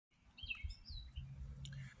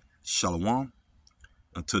Shalom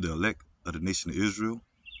unto the elect of the nation of Israel,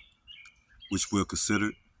 which will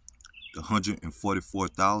consider the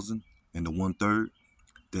 144,000 and the 1/3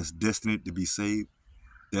 that's destined to be saved.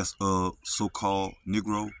 That's of so-called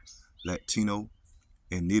Negro, Latino,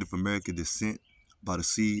 and Native American descent by the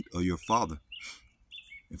seed of your father.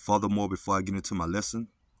 And furthermore, before I get into my lesson,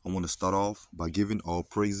 I want to start off by giving all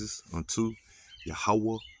praises unto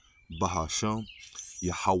Yahweh Bahasham,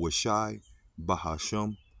 Yahweh Shai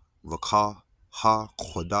Bahasham, Rakah Ha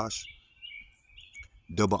Kodash.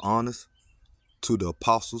 Double honors to the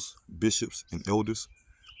apostles, bishops, and elders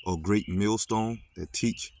of Great Millstone that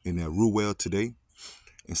teach in their Ruwell today.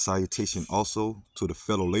 And salutation also to the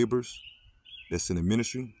fellow laborers that's in the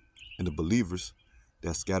ministry and the believers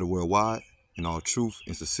that scatter worldwide in all truth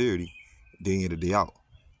and sincerity, day in and day out.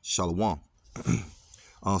 Shalom.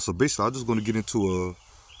 So basically, I'm just going to get into a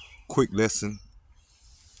quick lesson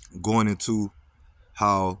going into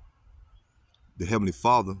how the Heavenly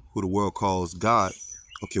Father, who the world calls God,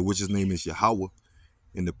 which his name is Yahweh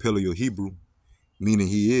in the Paleo Hebrew, meaning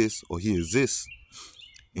he is or he exists,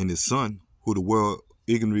 and his son, who the world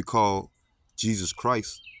ignorantly call Jesus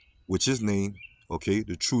Christ, which his name,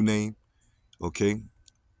 the true name, of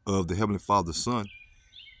the Heavenly Father's Son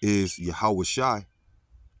is Yahweh Shai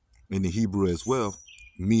in the Hebrew as well,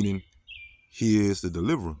 meaning he is the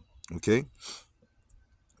deliverer,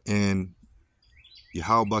 and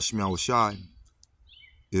Yahweh Shai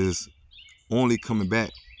is only coming back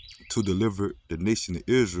to deliver the nation of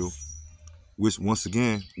Israel, which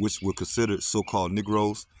were considered so-called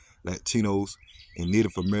Negroes, Latinos, and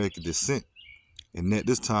Native American descent. And at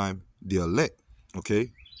this time, the elect, the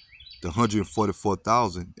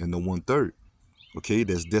 144,000 and the 1/3,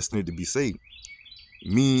 that's destined to be saved.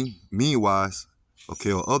 Meanwhile,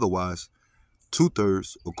 or otherwise,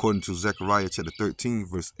 2/3, according to Zechariah chapter 13,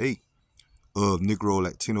 verse 8, of Negro,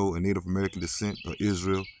 Latino, and Native American descent of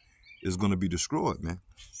Israel is going to be destroyed, man.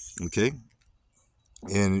 And,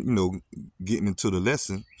 getting into the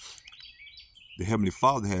lesson, the Heavenly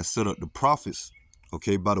Father has set up the prophets,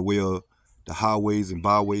 by the way of the highways and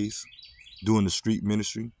byways, doing the street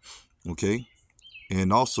ministry,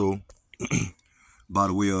 and also by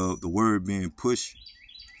the way of the word being pushed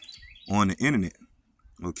on the internet,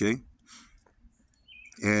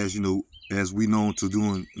 as we know to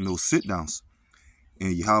doing, sit downs.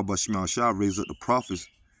 And Yahweh Shai raised up the prophets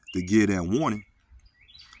to give that warning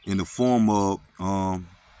in the form of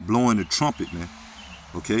blowing the trumpet, man.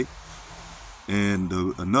 And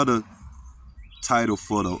another title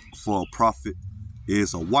for a prophet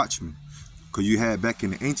is a watchman, because you had back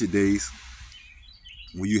in the ancient days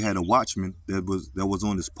when you had a watchman that was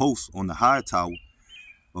on this post on the high tower,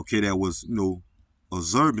 that was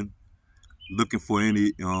observing, looking for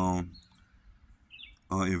any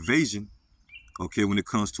invasion, when it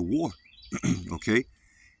comes to war,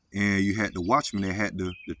 and you had the watchman that had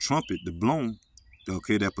the trumpet, the blown,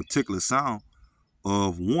 that particular sound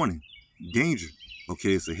of warning, danger,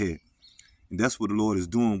 it's ahead. And that's what the Lord is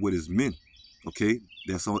doing with his men,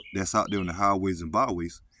 that's out there on the highways and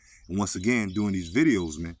byways. And once again, doing these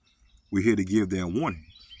videos, man, we're here to give that warning,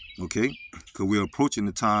 because we're approaching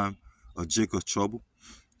the time of Jacob's trouble,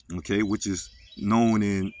 which is known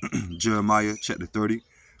in Jeremiah chapter 30,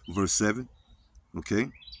 verse 7,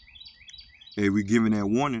 Hey, we're giving that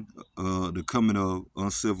warning, the coming of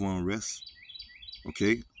uncivil unrest,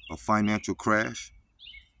 a financial crash,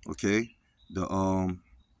 the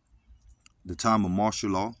time of martial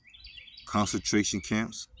law, concentration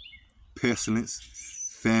camps, pestilence,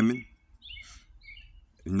 famine.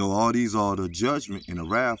 All these are the judgment and the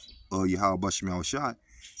wrath of Yahweh Shai,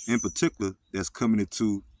 in particular, that's coming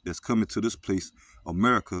to this place,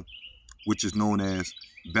 America, which is known as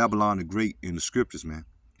Babylon the Great in the scriptures, man.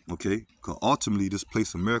 Because ultimately this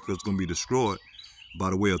place, America, is going to be destroyed by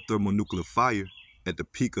the way of thermonuclear fire at the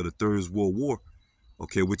peak of the Third World War,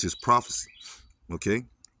 which is prophecy,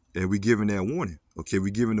 and we're giving that warning, we're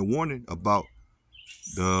giving the warning about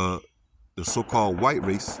the so-called white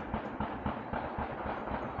race,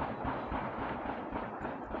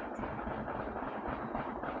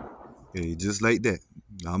 hey, just like that.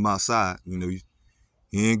 I'm outside, he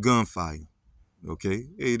ain't gunfire,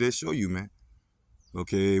 hey, they show you, man.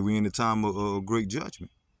 We in the time of great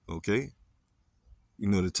judgment, the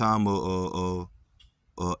time of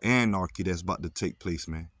anarchy that's about to take place,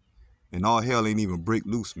 man. And all hell ain't even break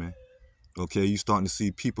loose, man. You starting to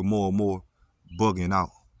see people more and more bugging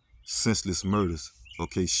out, senseless murders,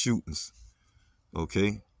 shootings,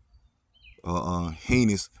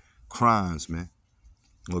 heinous crimes, man.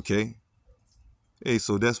 Hey,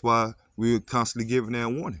 so that's why we're constantly giving that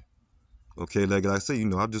warning. Like I say,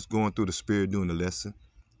 I'm just going through the spirit doing the lesson.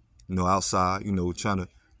 outside, trying to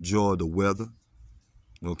enjoy the weather,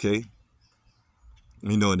 okay?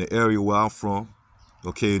 In the area where I'm from,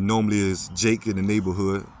 okay, normally is Jake in the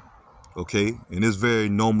neighborhood, okay? And it's very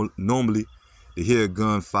normally to hear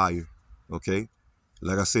gunfire, okay?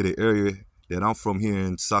 Like I said, the area that I'm from here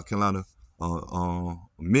in South Carolina,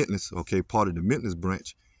 Midlands, okay, part of the Midlands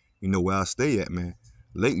branch, where I stay at, man.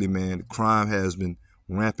 Lately, man, crime has been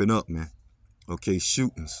ramping up, man. Okay,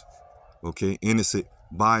 shootings, okay, innocent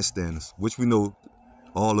bystanders, which we know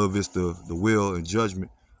all of it's the will and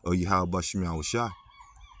judgment of Yahweh Bashim Yahushua,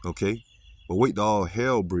 okay? But wait till all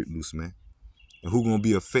hell break loose, man. And who gonna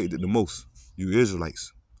be affected the most? You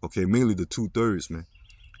Israelites, okay? Mainly the 2/3, man.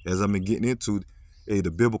 As I've been getting into,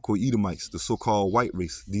 the biblical Edomites, the so-called white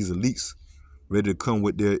race, these elites, ready to come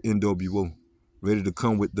with their NWO, ready to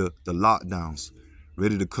come with the lockdowns,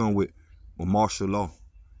 ready to come with martial law,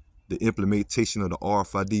 the implementation of the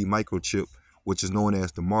RFID microchip, which is known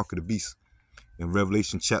as the mark of the beast, in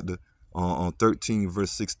Revelation chapter 13,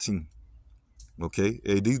 verse 16. Okay,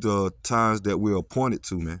 hey, these are times that we're appointed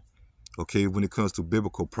to, man. Okay, when it comes to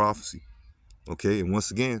biblical prophecy. Okay, and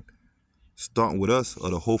once again, starting with us, or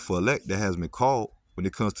the hopeful elect that has been called when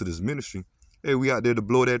it comes to this ministry, hey, we out there to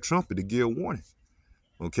blow that trumpet to give a warning.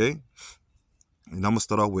 Okay, and I'm gonna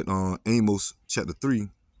start off with Amos chapter 3,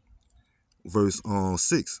 verse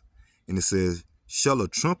 6, and it says, "Shall a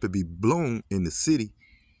trumpet be blown in the city,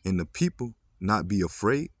 and the people not be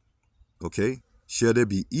afraid? Okay, shall there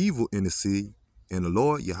be evil in the city, and the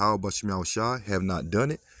Lord Yahweh Bashim Yahushua have not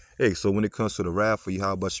done it?" Hey, so when it comes to the wrath for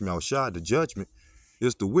Yahweh Bashim Yahushua, the judgment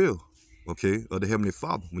is the will, okay, of the Heavenly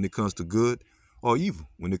Father when it comes to good or evil,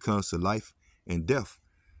 when it comes to life and death,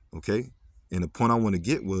 okay? And the point I want to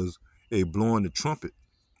get was, hey, blowing the trumpet,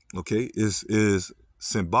 okay, is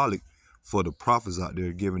symbolic for the prophets out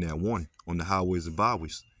there giving that warning on the highways and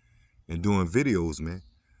byways and doing videos, man,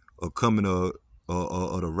 of coming of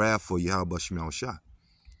the wrath for Yahweh Bashim Yahushua,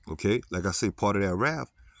 okay? Like I say, part of that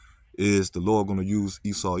wrath is the Lord going to use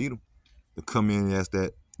Esau Edom to come in as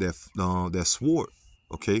that sword,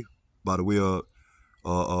 okay, by the way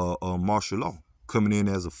of martial law, coming in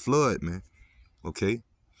as a flood, man, okay,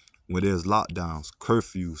 where there's lockdowns,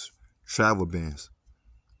 curfews, travel bans,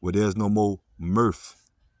 where there's no more mirth,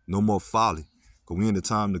 no more folly. Because we in the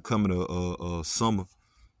time to come in summer,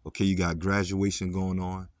 okay, you got graduation going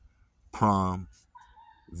on, prom,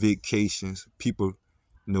 vacations, people,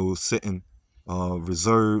 setting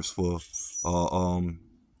reserves for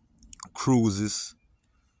cruises,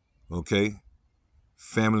 okay,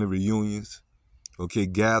 family reunions, okay,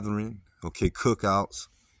 gathering, okay, cookouts,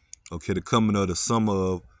 okay, the coming of the summer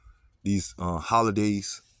of these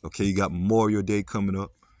holidays, okay, you got Memorial Day coming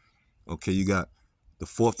up, okay, you got the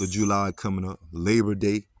 4th of July coming up, Labor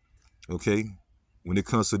Day, okay, when it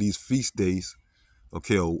comes to these feast days,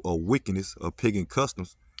 okay, or wickedness, or pagan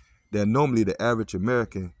customs, that normally the average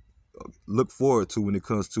American look forward to when it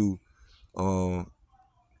comes to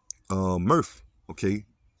mirth, okay,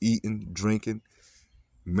 eating, drinking,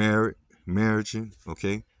 marrying,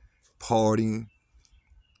 okay, partying,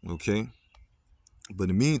 okay. But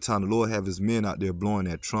in the meantime, the Lord have his men out there blowing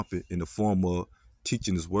that trumpet in the form of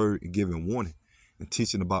teaching his word and giving warning and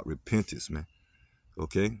teaching about repentance, man.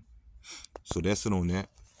 Okay, so that's it on that.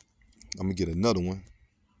 I'm gonna get another one.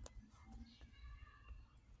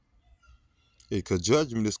 Hey, because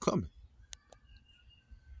judgment is coming,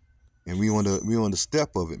 and we on the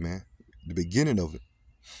step of it, man, the beginning of it,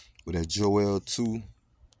 with that Joel 2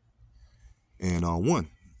 and 1.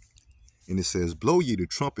 And it says, "Blow ye the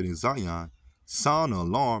trumpet in Zion, sound the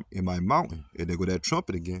alarm in my mountain." And there go that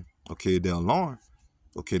trumpet again. Okay, the alarm.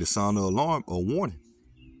 Okay, the sound of alarm or warning.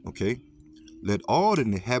 Okay, let all the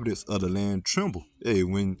inhabitants of the land tremble. Hey,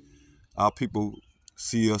 when our people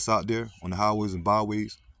see us out there on the highways and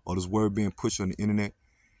byways, or this word being pushed on the internet,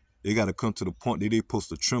 they got to come to the point that they supposed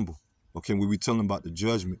to tremble. Okay, we be telling about the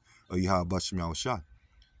judgment of Yahweh Bashim Yahushua.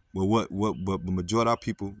 But but the majority of our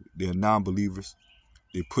people, they're non-believers.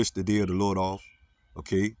 They push the day of the Lord off,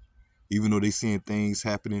 okay? Even though they seeing things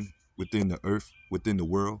happening within the earth, within the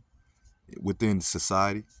world, within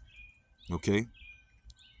society, okay?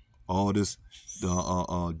 All this,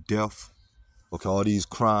 death, okay, all these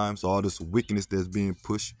crimes, all this wickedness that's being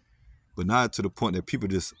pushed, but not to the point that people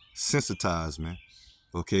just sensitized, man,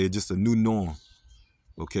 okay? It's just a new norm,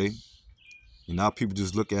 okay? And now people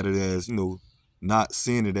just look at it as, not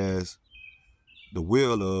seeing it as the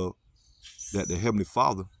will of that the Heavenly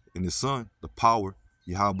Father and His Son, the power,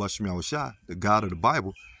 Yahweh Bashim Yahushua, the God of the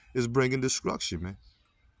Bible, is bringing destruction, man.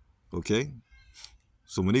 Okay?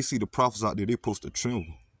 So when they see the prophets out there, they supposed to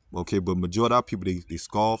tremble. Okay? But majority of our people, they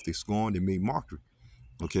scoff, they scorn, they make mockery.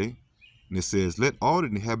 Okay? And it says, let all the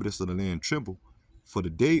inhabitants of the land tremble, for the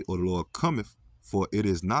day of the Lord cometh, for it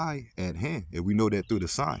is nigh at hand. And we know that through the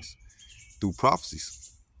signs, through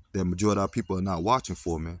prophecies, that majority of our people are not watching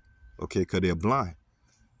for, man. Okay, because they're blind.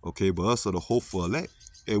 Okay, but us are the hopeful elect,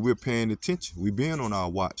 and we're paying attention. We've been on our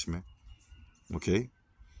watch, man. Okay,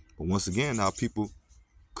 but once again, our people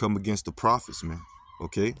come against the prophets, man.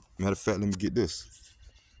 Okay, matter of fact, let me get this.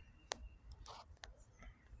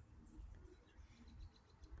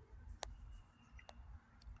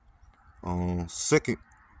 Second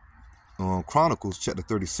Chronicles chapter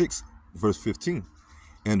 36, verse 15.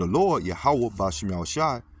 And the Lord Yahweh Bashem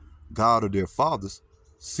Yahushai, God of their fathers,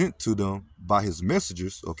 sent to them by his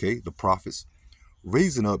messengers, okay, the prophets,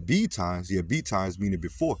 raising up times, times meaning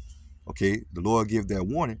before, okay, the Lord gave that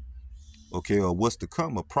warning, okay, or what's to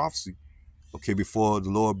come, a prophecy, okay, before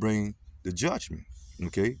the Lord bring the judgment,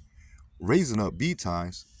 okay, raising up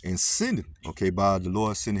times and sending, okay, by the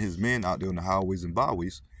Lord sending his men out there on the highways and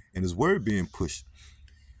byways, and his word being pushed,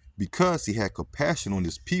 because he had compassion on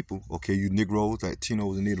his people, okay, you Negroes,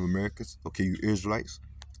 Latinos, and Native Americans, okay, you Israelites.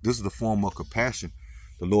 This is the form of compassion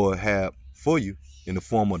the Lord had for you in the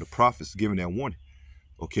form of the prophets giving that warning.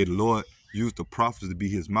 Okay, the Lord used the prophets to be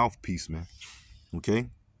his mouthpiece, man. Okay?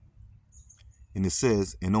 And it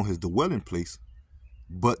says, and on his dwelling place,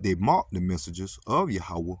 but they mocked the messengers of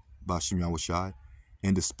Yahweh, Bashem Yahushai,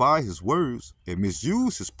 and despised his words and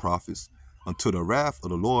misused his prophets until the wrath of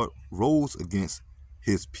the Lord rose against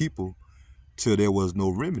his people till there was no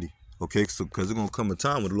remedy. Okay, so because there's going to come a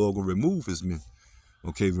time when the Lord will remove his men.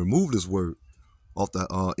 Okay, remove this word off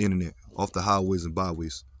the internet, off the highways and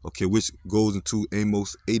byways. Okay, which goes into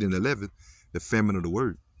Amos 8 and 11, the famine of the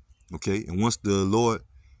word. Okay, and once the Lord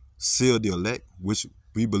sealed the elect, which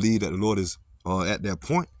we believe that the Lord is at that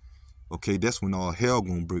point, okay, that's when all hell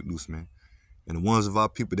going to break loose, man. And the ones of our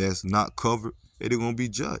people that's not covered, they're going to be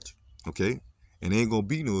judged. Okay, and there ain't going to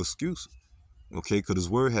be no excuse. Okay, because his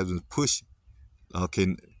word has been pushed.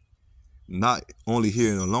 Okay, not only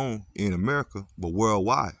here and alone in America, but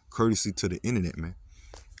worldwide, courtesy to the internet, man.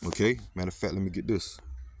 Okay, matter of fact, let me get this.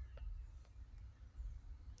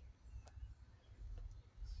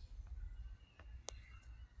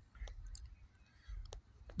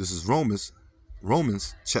 This is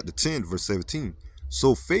Romans chapter 10, verse 17.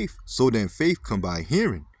 So then faith come by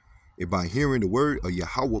hearing, and by hearing the word of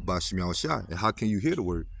Yahweh by Shem Yahushai. And how can you hear the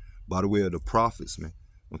word? By the way of the prophets, man.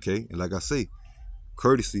 Okay, and like I say,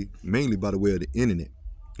 courtesy mainly by the way of the internet.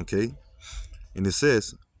 Okay, and it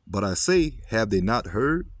says, but I say, have they not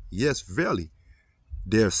heard? Yes, verily.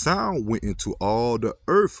 Their sound went into all the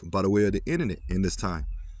earth by the way of the internet in this time.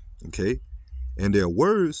 Okay, and their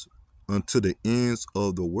words unto the ends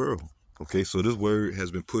of the world. Okay, so this word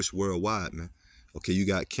has been pushed worldwide, man. Okay, you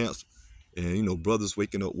got camps and, you know, brothers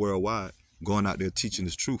waking up worldwide, going out there teaching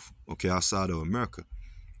this truth, okay, outside of America.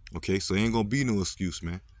 Okay, so ain't gonna be no excuse,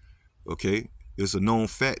 man. Okay, it's a known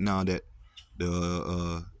fact now that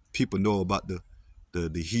the people know about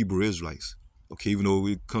the Hebrew Israelites. Okay, even though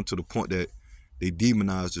we come to the point that they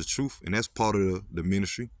demonize the truth, and that's part of the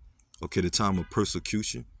ministry. Okay, the time of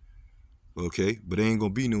persecution. Okay, but there ain't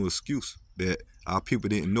gonna be no excuse that our people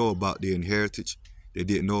didn't know about their heritage. They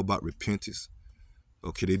didn't know about repentance.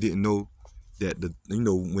 Okay, they didn't know that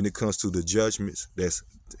when it comes to the judgments that's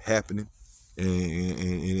happening,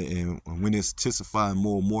 and when it's intensifying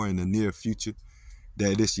more and more in the near future,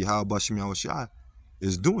 that this Yahweh Bashem Yahushai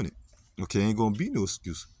is doing it. Okay, ain't gonna be no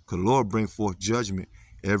excuse, cause the Lord bring forth judgment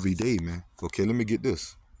every day, man. Okay, let me get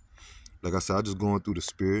this. Like I said, I just going through the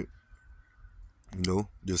spirit. You know,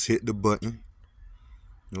 just hit the button.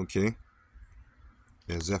 Okay.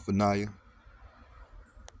 And Zephaniah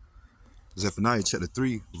chapter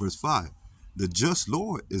 3, verse 5. The just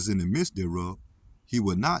Lord is in the midst thereof. He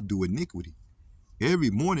will not do iniquity. Every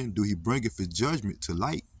morning do he bringeth his judgment to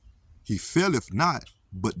light. He faileth not,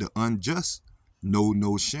 but the unjust know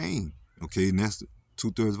no shame. Okay, and that's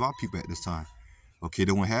 2/3 of our people at this time. Okay,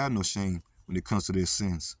 they won't have no shame when it comes to their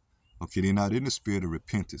sins. Okay, they're not in the spirit of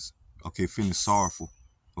repentance. Okay, feeling sorrowful.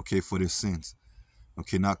 Okay, for their sins.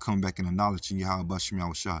 Okay, not coming back and acknowledging Yahweh Bashem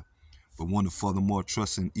Yahushai, but want to furthermore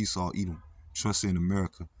trust in Esau, Edom, trust in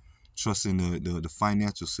America, trust in the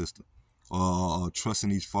financial system, trust in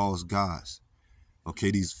these false gods. Okay,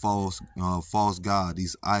 these false gods,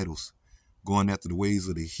 these idols, going after the ways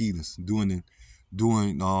of the heathens, doing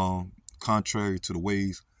contrary to the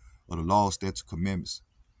ways of the law, statutes, commandments,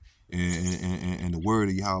 and the word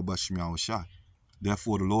of Yahweh Bashem Yahushai.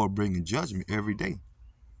 Therefore, the Lord bringing judgment every day.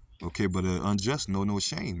 Okay, but the unjust know no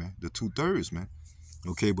shame, man. The 2/3, man.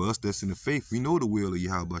 Okay, but us that's in the faith, we know the will of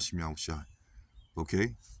Yahweh Bashem Yahushai.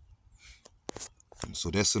 Okay?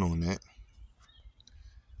 So that's it on that.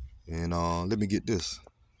 And let me get this.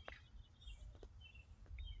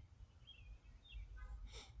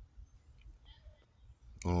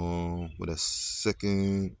 With a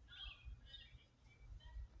second,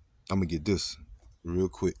 I'm gonna get this real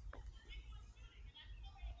quick.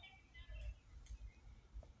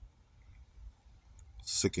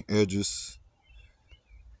 Second Esdras,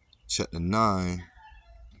 chapter 9,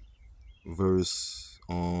 verse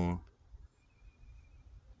 9.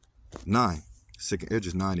 Second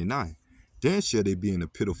Esdras 9 and 9. Then shall they be in a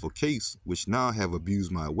pitiful case, which now have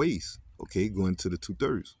abused my ways. Okay, going to the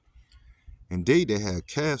 2/3. And they that have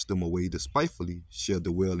cast them away despitefully shall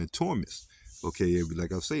dwell in torments. Okay,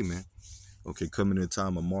 like I say, man. Okay, coming in a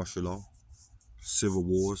time of martial law, civil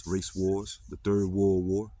wars, race wars, the Third World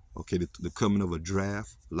War. Okay, the coming of a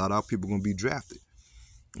draft. A lot of our people gonna be drafted.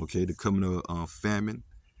 Okay, the coming of famine,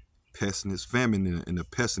 pestilence, famine and the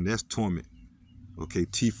pestilence, that's torment. Okay,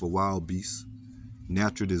 teeth of wild beasts,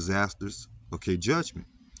 natural disasters. Okay, judgment.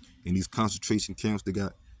 In these concentration camps, they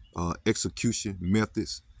got execution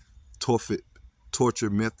methods, torture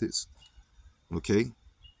methods. Okay,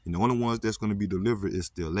 and the only ones that's gonna be delivered is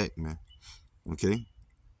the elect, man. Okay,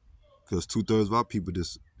 because 2/3 of our people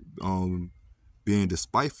just being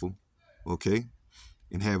despiteful, okay,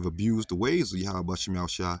 and have abused the ways of Yahweh Shem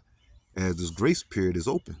Yahushua as this grace period is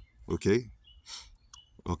open, okay?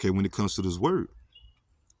 Okay, when it comes to this word.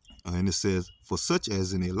 And it says, for such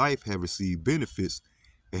as in a life have received benefits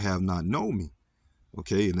and have not known me,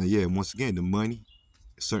 okay? And then, yeah, once again, the money,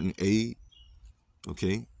 certain aid,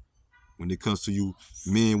 okay? When it comes to you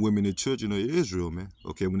men, women, and children of Israel, man,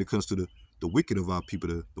 okay? When it comes to the wicked of our people,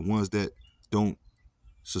 the ones that don't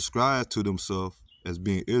subscribe to themselves as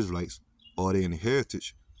being Israelites, or they in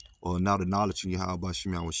heritage, or not acknowledging Yahweh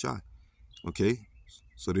Shem Yahushua, okay?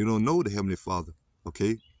 So they don't know the Heavenly Father,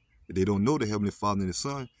 okay? They don't know the Heavenly Father and the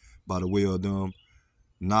Son by the way of them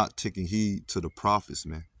not taking heed to the prophets,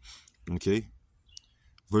 man, okay?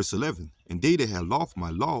 Verse 11, and they that had lost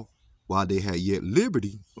my law while they had yet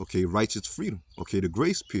liberty, okay, righteous freedom, okay, the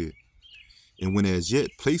grace period, and when as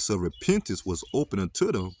yet place of repentance was open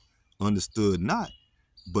unto them, understood not,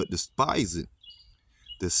 but despised it.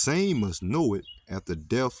 The same must know it after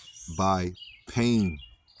death by pain.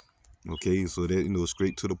 Okay, so that,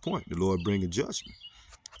 straight to the point. The Lord bringing judgment.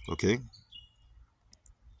 Okay.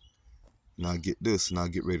 Now get this, and I'll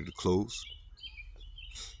get ready to close.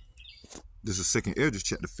 This is 2nd Esdras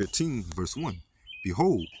chapter 15, verse 1.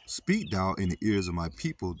 Behold, speak thou in the ears of my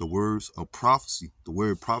people the words of prophecy. The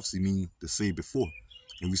word prophecy means to say before.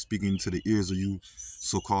 And we speaking to the ears of you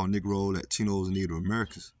so-called Negro, Latinos, and Native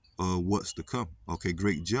Americans. What's to come. Okay,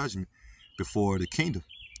 great judgment before the kingdom.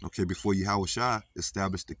 Okay, before Yahushua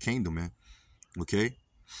established the kingdom, man. Okay,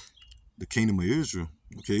 the kingdom of Israel.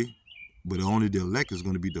 Okay, but only the elect is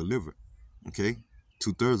going to be delivered. Okay,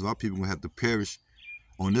 2/3 of our people are going to have to perish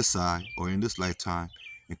on this side or in this lifetime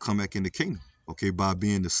and come back in the kingdom. Okay, by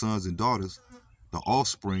being the sons and daughters, the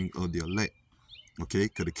offspring of the elect. Okay,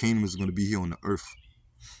 because the kingdom is going to be here on the earth.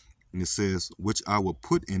 And it says, which I will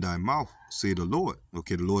put in thy mouth, say the Lord.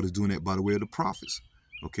 Okay, the Lord is doing that by the way of the prophets.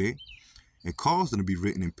 Okay, and cause them to be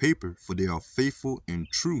written in paper, for they are faithful and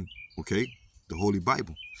true. Okay, the Holy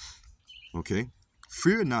Bible. Okay,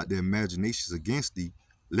 fear not their imaginations against thee.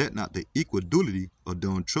 Let not the equality of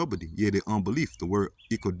them trouble thee. Yeah, their unbelief. The word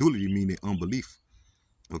equality means their unbelief.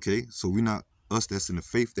 Okay, so we're not, us that's in the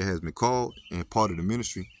faith that has been called and part of the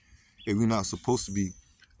ministry, and we're not supposed to be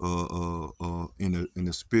in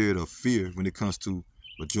the spirit of fear when it comes to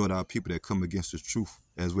majority of our people that come against the truth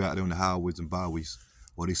as we're out there on the highways and byways,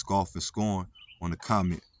 or they scoff and scorn on the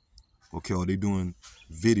comment, okay, or they doing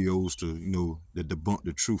videos to, that debunk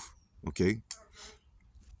the truth, okay?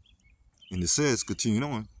 And it says, continuing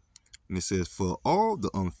on, and it says, for all the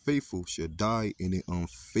unfaithful shall die in their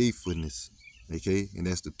unfaithfulness, okay? And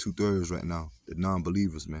that's the 2/3 right now, the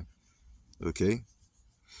non-believers, man, okay?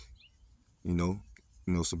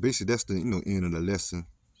 So basically that's the, end of the lesson.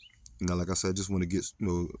 Like I said, I just want to get,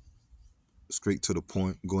 straight to the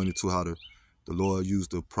point, going into how the Lord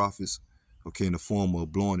used the prophets, okay, in the form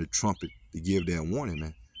of blowing the trumpet to give that warning,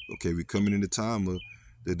 man. Okay, we're coming in the time of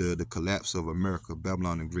the collapse of America,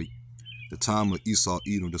 Babylon the Great. The time of Esau,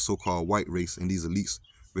 Edom, the so-called white race, and these elites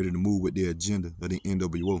ready to move with their agenda of the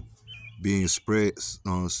NWO, being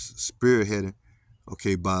spearheaded,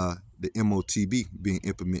 okay, by the MOTB being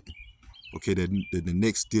implemented. Okay, the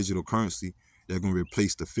next digital currency, they're going to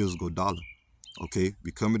replace the physical dollar. Okay,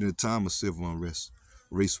 we coming in a time of civil unrest,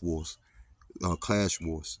 race wars, clash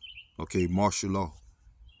wars, okay, martial law,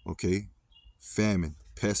 okay, famine,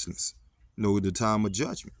 pestilence, the time of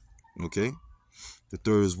judgment, okay, the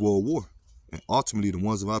Third World War. And ultimately, the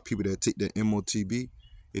ones of our people that take that MOTB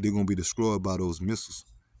and they're going to be destroyed by those missiles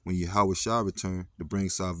when Yahweh shall return to bring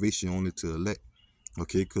salvation only to the elect.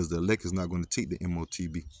 Okay, because the elect is not going to take the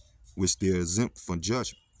MOTB, which they're exempt from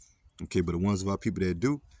judgment. Okay, but the ones of our people that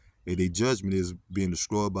do, and their judgment is being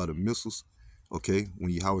destroyed by the missiles. Okay,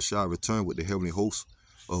 when Yahweh shall return with the heavenly hosts,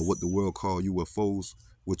 or what the world call UFOs,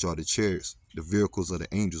 which are the chariots, the vehicles of the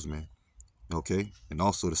angels, man. Okay, and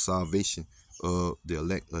also the salvation of the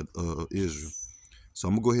elect of Israel. So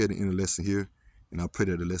I'm going to go ahead and end the lesson here, and I pray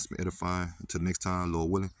that the lesson be edifying. Until next time, Lord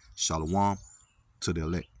willing, shalom to the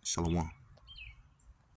elect. Shalom.